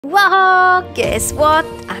Wow, guess what?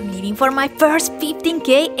 I'm leaving for my first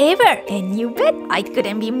 15K ever, and you bet I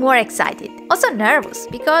couldn't be more excited. Also nervous,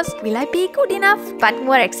 because will I be good enough? But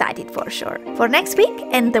more excited for sure. For next week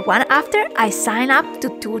and the one after, I sign up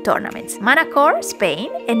to 2 tournaments, Manacor, Spain,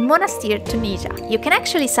 and Monastir, Tunisia. You can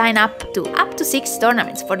actually sign up to 6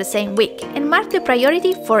 tournaments for the same week, and mark the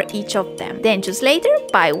priority for each of them. Then choose later,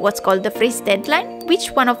 by what's called the freeze deadline, which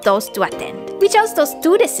one of those to attend. We chose those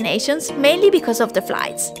 2 destinations mainly because of the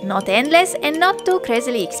flights, not endless and not too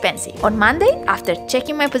crazily expensive. On Monday, after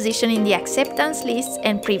checking my position in the acceptance lists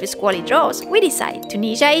and previous quali draws, we decide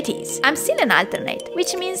Tunisia it is. I'm still an alternate,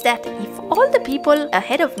 which means that if all the people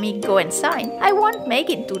ahead of me go and sign, I won't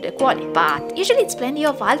make it to the quali, but usually it's plenty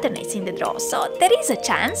of alternates in the draw, so there is a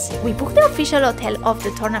chance. We book the official hotel of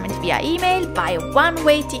the tournament via email, buy a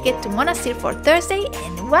one-way ticket to Monastir for Thursday,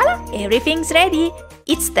 and voila, everything's ready.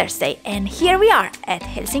 It's Thursday and here we are at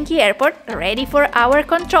Helsinki airport ready for our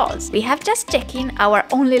controls. We have just checked in our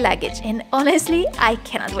only luggage and honestly I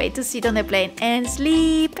cannot wait to sit on the plane and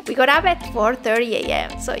sleep. We got up at 4:30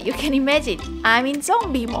 AM, so you can imagine I'm in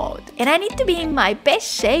zombie mode. And I need to be in my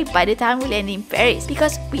best shape by the time we land in Paris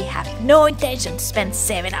because we have no intention to spend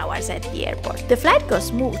 7 hours at the airport. The flight goes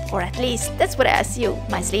smooth, or at least that's what I assume.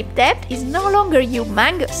 My sleep debt is no longer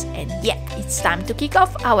humongous, and yet it's time to kick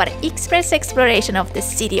off our express exploration of the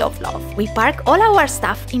City of Love. We park all our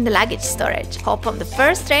stuff in the luggage storage, hop on the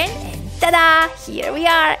first train, and ta-da! Here we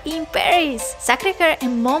are in Paris! Sacré-Cœur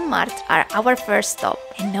and Montmartre are our first stop,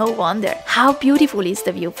 and no wonder. How beautiful is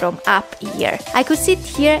the view from up here. I could sit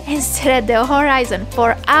here and stare at the horizon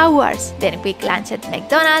for hours. Then quick lunch at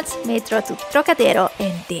McDonald's, metro to Trocadero,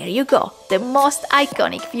 and there you go. The most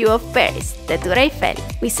iconic view of Paris, the Tour Eiffel.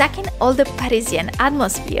 We suck in all the Parisian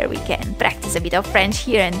atmosphere we can, practice a bit of French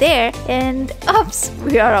here and there, and oops,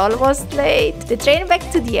 we are almost late. The train back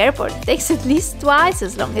to the airport takes at least twice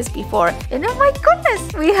as long as before, and oh my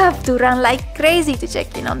goodness, we have to run like crazy to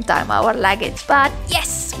check in on time our luggage. But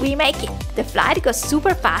yes, we make it. The flight goes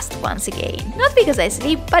super fast once again. Not because I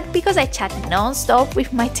sleep, but because I chat non-stop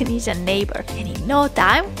with my Tunisian neighbor. And in no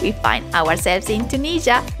time, we find ourselves in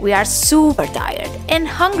Tunisia. We are super tired and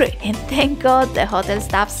hungry, and thank God the hotel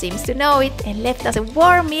staff seems to know it and left us a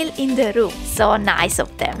warm meal in the room. So nice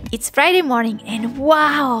of them. It's Friday morning and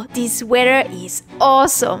wow, this weather is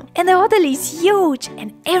awesome. And the hotel is huge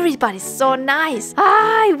and everybody's so nice.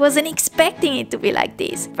 I wasn't expecting it to be like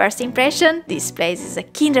this. First impression, this place is a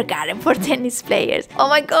kindergarten for tennis players. Oh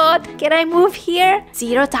my god, can I move here?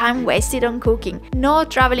 Zero time wasted on cooking, no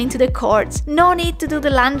traveling to the courts, no need to do the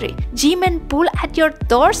laundry, gym and pool at your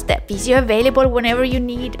doorstep, physio available whenever you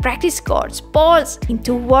need, practice courts, balls. In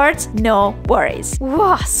 2 words, no worries.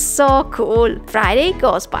 Wow, so cool. Friday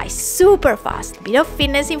goes by super fast. Bit of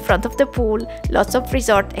fitness in front of the pool, lots of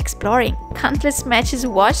resort exploring, countless matches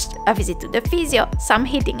watched, a visit to the physio, some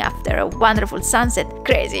hitting after a wonderful sunset.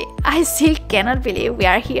 Crazy. I still cannot believe we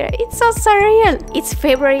are here. It's so surreal. It's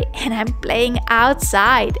February and I'm playing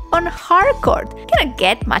outside on hardcourt. Cannot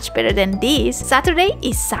get much better than this. Saturday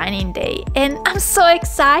is signing day and I'm so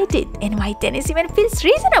excited. And my tennis event feels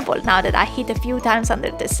reasonable now that I hit a few times under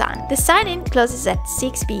the sun. The sign-in closes at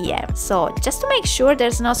 6 PM, so just to make sure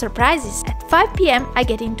there's no surprises, at 5 PM I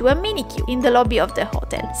get into a mini queue in the lobby of the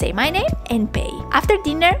hotel, say my name and pay. After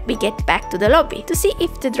dinner we get back to the lobby to see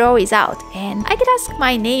if the draw is out, and I get asked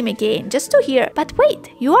my name again just to hear, but wait,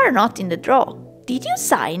 you are not in the draw. Did you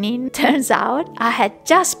sign in? Turns out I had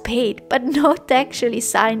just paid but not actually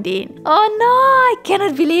signed in. Oh no, I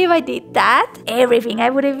cannot believe I did that. Everything I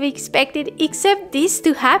would have expected except this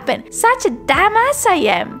to happen. Such a damn ass I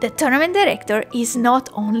am. The tournament director is not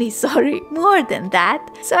only sorry, more than that.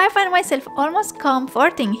 So I find myself almost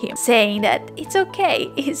comforting him, saying that it's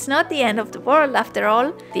okay, it's not the end of the world after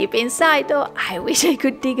all. Deep inside though, I wish I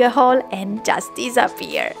could dig a hole and just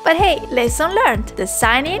disappear. But hey, lesson learned. The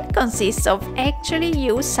sign-in consists of actually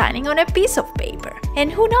you signing on a piece of paper. And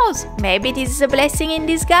who knows, maybe this is a blessing in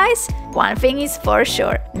disguise? One thing is for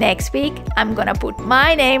sure, next week I'm gonna put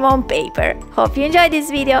my name on paper. Hope you enjoyed this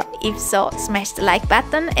video. If so, smash the like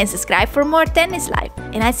button and subscribe for more tennis life.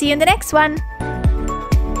 And I see you in the next one.